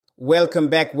Welcome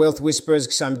back, Wealth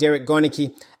Whisperers. I'm Derek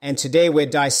Gornicki, and today we're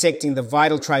dissecting the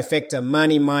vital trifecta,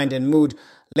 money, mind, and mood.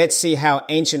 Let's see how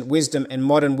ancient wisdom and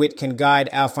modern wit can guide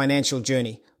our financial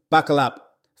journey. Buckle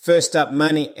up. First up,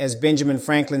 money. As Benjamin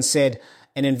Franklin said,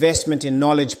 an investment in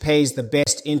knowledge pays the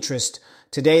best interest.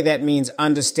 Today, that means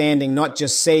understanding not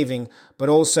just saving, but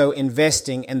also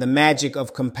investing and the magic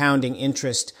of compounding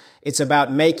interest. It's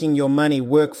about making your money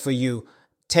work for you.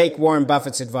 Take Warren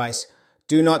Buffett's advice.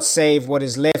 Do not save what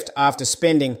is left after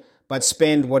spending, but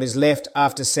spend what is left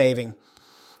after saving.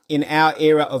 In our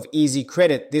era of easy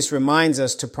credit, this reminds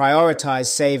us to prioritize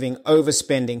saving over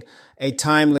spending, a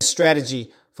timeless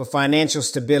strategy for financial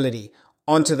stability.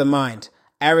 Onto the mind.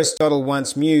 Aristotle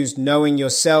once mused, knowing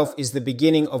yourself is the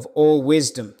beginning of all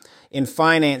wisdom. In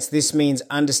finance, this means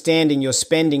understanding your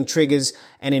spending triggers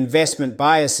and investment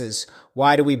biases.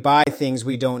 Why do we buy things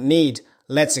we don't need?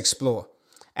 Let's explore.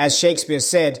 As Shakespeare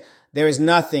said, there is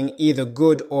nothing either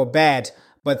good or bad,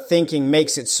 but thinking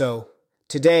makes it so.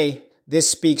 Today, this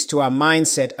speaks to our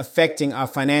mindset affecting our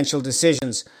financial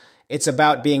decisions. It's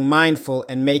about being mindful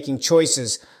and making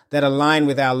choices that align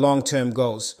with our long-term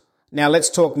goals. Now let's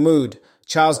talk mood.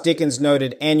 Charles Dickens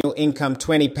noted annual income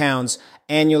 £20,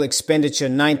 annual expenditure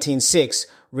 19.6,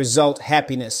 result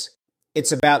happiness.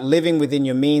 It's about living within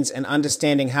your means and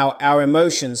understanding how our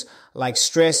emotions, like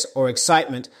stress or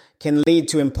excitement, can lead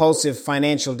to impulsive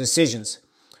financial decisions.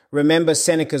 Remember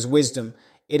Seneca's wisdom.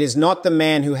 It is not the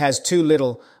man who has too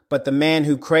little, but the man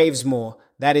who craves more,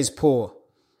 that is poor.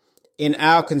 In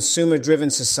our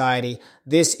consumer-driven society,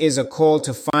 this is a call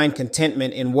to find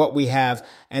contentment in what we have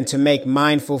and to make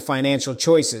mindful financial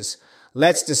choices.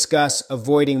 Let's discuss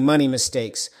avoiding money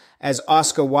mistakes. As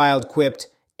Oscar Wilde quipped,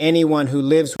 anyone who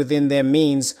lives within their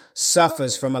means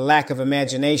suffers from a lack of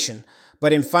imagination.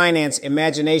 But in finance,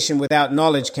 imagination without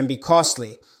knowledge can be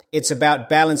costly. It's about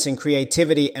balancing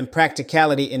creativity and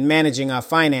practicality in managing our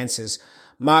finances.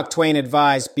 Mark Twain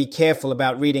advised, be careful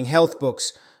about reading health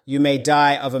books. You may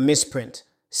die of a misprint.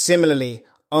 Similarly,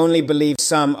 only believe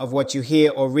some of what you hear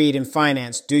or read in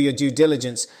finance. Do your due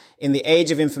diligence. In the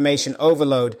age of information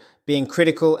overload, being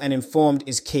critical and informed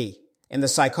is key. In the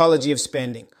psychology of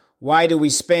spending, why do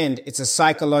we spend? It's a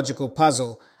psychological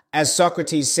puzzle. As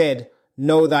Socrates said,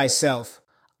 know thyself.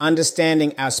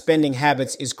 Understanding our spending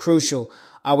habits is crucial.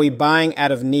 Are we buying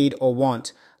out of need or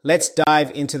want? Let's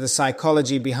dive into the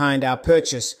psychology behind our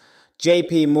purchase.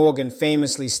 J.P. Morgan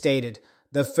famously stated,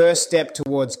 the first step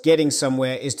towards getting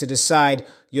somewhere is to decide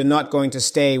you're not going to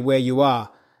stay where you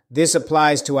are. This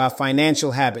applies to our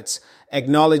financial habits.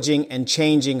 Acknowledging and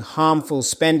changing harmful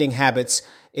spending habits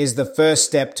is the first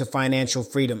step to financial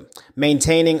freedom.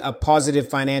 Maintaining a positive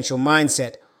financial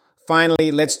mindset.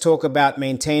 Finally, let's talk about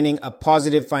maintaining a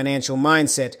positive financial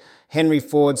mindset. Henry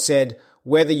Ford said,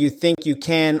 whether you think you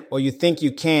can or you think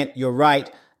you can't, you're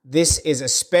right. This is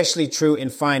especially true in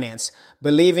finance.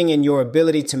 Believing in your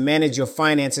ability to manage your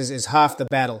finances is half the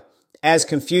battle. As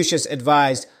Confucius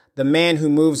advised, the man who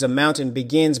moves a mountain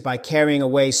begins by carrying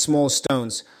away small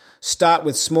stones. Start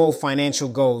with small financial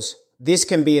goals. This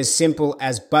can be as simple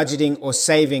as budgeting or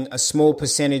saving a small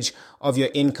percentage of your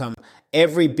income.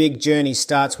 Every big journey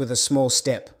starts with a small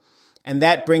step. And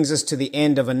that brings us to the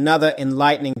end of another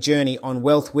enlightening journey on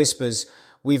Wealth Whispers.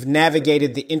 We've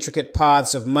navigated the intricate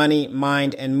paths of money,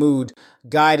 mind, and mood,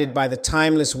 guided by the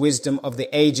timeless wisdom of the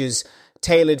ages,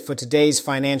 tailored for today's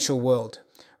financial world.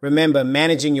 Remember,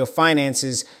 managing your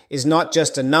finances is not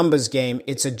just a numbers game,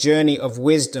 it's a journey of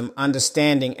wisdom,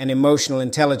 understanding, and emotional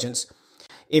intelligence.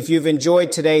 If you've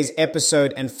enjoyed today's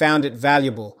episode and found it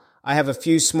valuable, I have a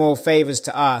few small favors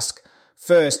to ask.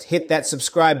 First, hit that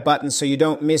subscribe button so you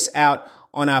don't miss out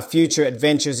on our future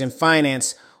adventures in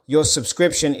finance. Your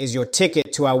subscription is your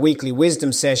ticket to our weekly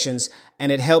wisdom sessions,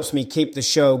 and it helps me keep the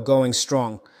show going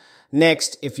strong.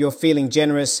 Next, if you're feeling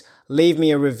generous, leave me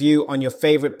a review on your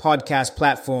favorite podcast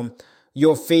platform.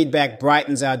 Your feedback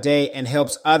brightens our day and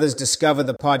helps others discover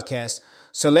the podcast.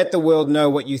 So let the world know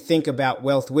what you think about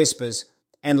Wealth Whispers.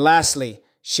 And lastly,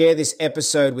 share this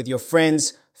episode with your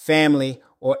friends, family,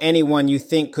 or anyone you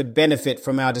think could benefit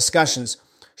from our discussions.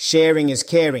 Sharing is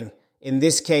caring. In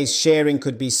this case, sharing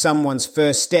could be someone's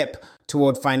first step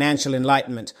toward financial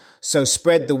enlightenment. So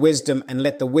spread the wisdom and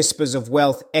let the whispers of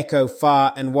wealth echo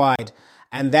far and wide.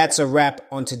 And that's a wrap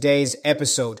on today's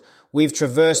episode. We've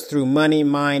traversed through money,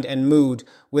 mind, and mood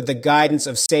with the guidance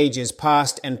of sages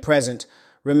past and present.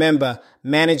 Remember,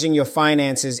 managing your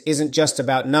finances isn't just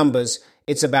about numbers.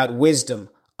 It's about wisdom,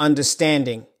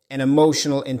 understanding, and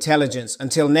emotional intelligence.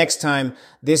 Until next time,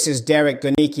 this is Derek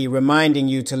Gornicki reminding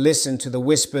you to listen to the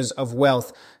whispers of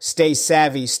wealth. Stay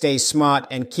savvy, stay smart,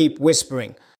 and keep whispering.